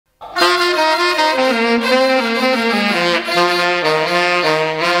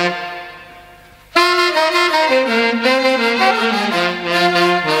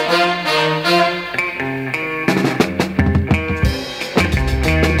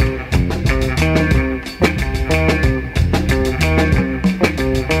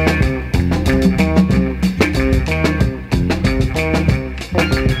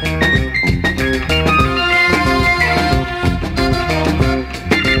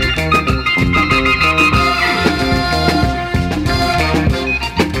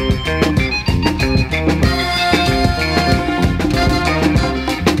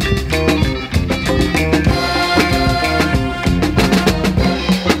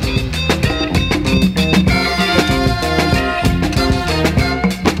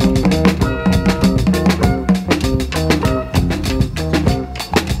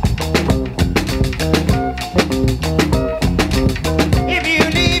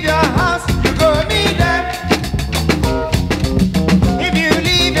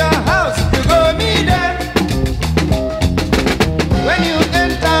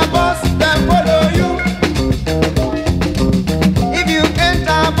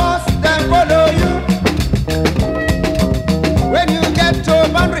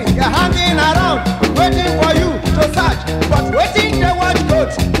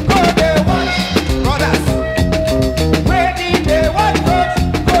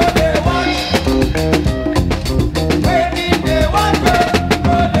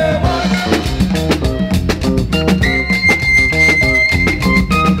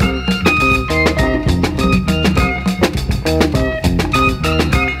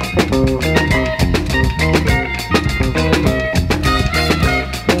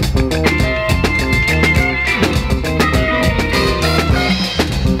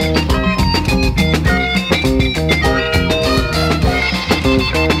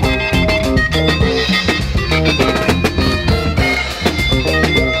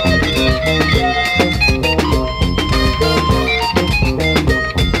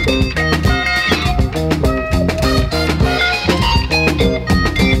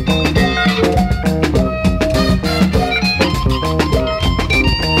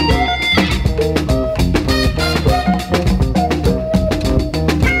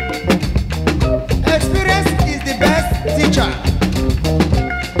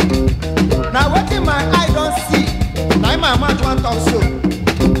my mouth one talk so.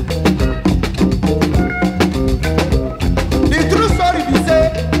 The true story be say,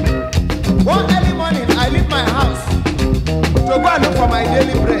 one early morning I leave my house to go and look for my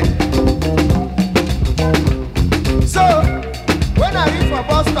daily bread. So when I reach for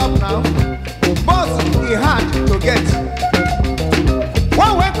bus stop now, bus is hard to get.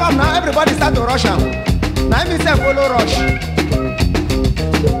 One wake up now, everybody start to rush am. Now me say follow rush.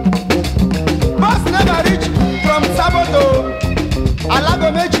 Bus never reach from Sabo to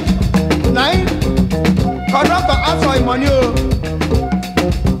Alagomeji. Now conductor ask for him money.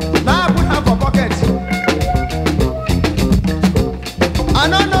 Now I put hand for pocket. I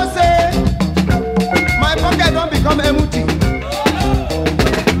don't know say my pocket don't become empty.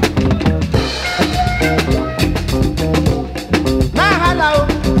 Now hello.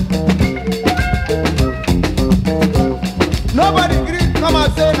 Nobody gree come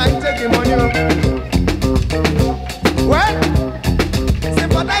and say now you take the money. Well,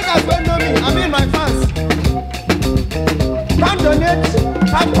 sympathizers don't know me. I mean my fans. Can't donate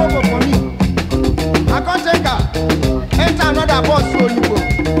half cover for me. I can't take her. Enter another bus so you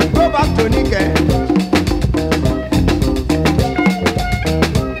go back to Nike.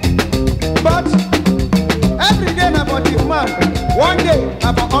 But every day na for the man, one day na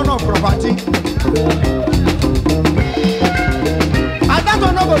for honor property. I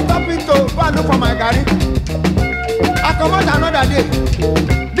don't know go stop it to go and look for my garri. I come out another day.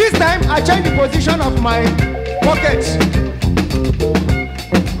 This time I change the position of my pocket.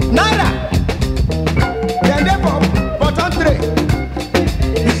 Naira. Then they for button tray.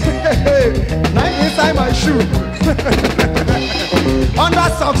 Now inside my shoe. Under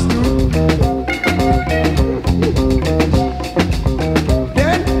socks too.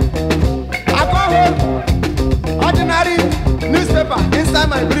 Then I go home. Ordinary newspaper inside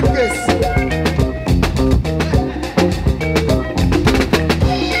my briefcase.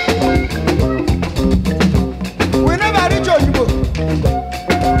 We never reach Oyibo.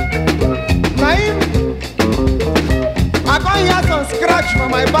 Naim, I can't hear some scratch from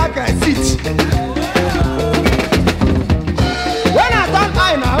my back and seat. When I turn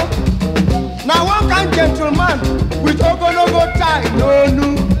eye now one kind gentleman with ogonogo tie, no.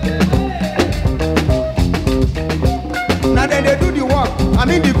 Now then they do the work, I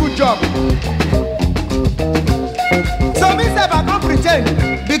mean the good job. So me say I can't pretend,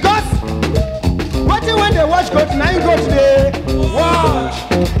 because watching when they watch coach, now you go to the watch.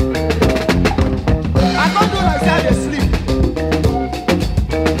 I can't do like that, they sleep.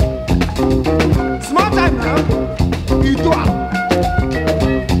 Small time now, you do it.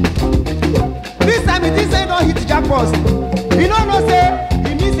 This time it is say don't hit jackpot. You don't know say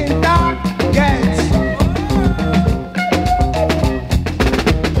he miss entire get.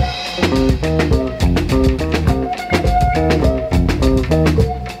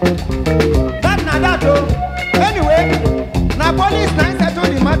 That though. Anyway, now police now settle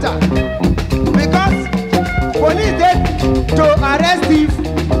the matter, because police dey to arrest these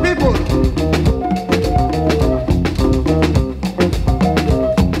people.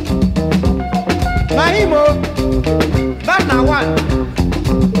 Na him o, that na one.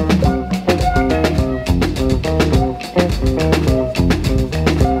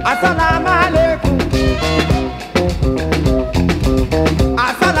 Assalamu alaikum.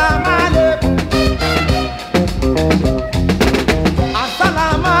 Assalamu alaikum.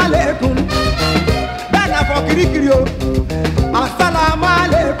 Assalamu alaikum. That na for Kirikiri o. Assalamu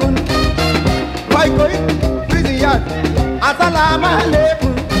alaikum. Koi prison yard. Assalamu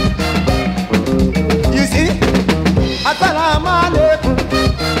alaikum. You see? Assalamu alaikum.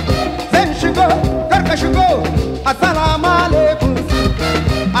 Then she go, Karka she go. Assalamu alaikum.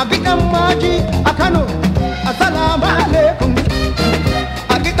 Abidamma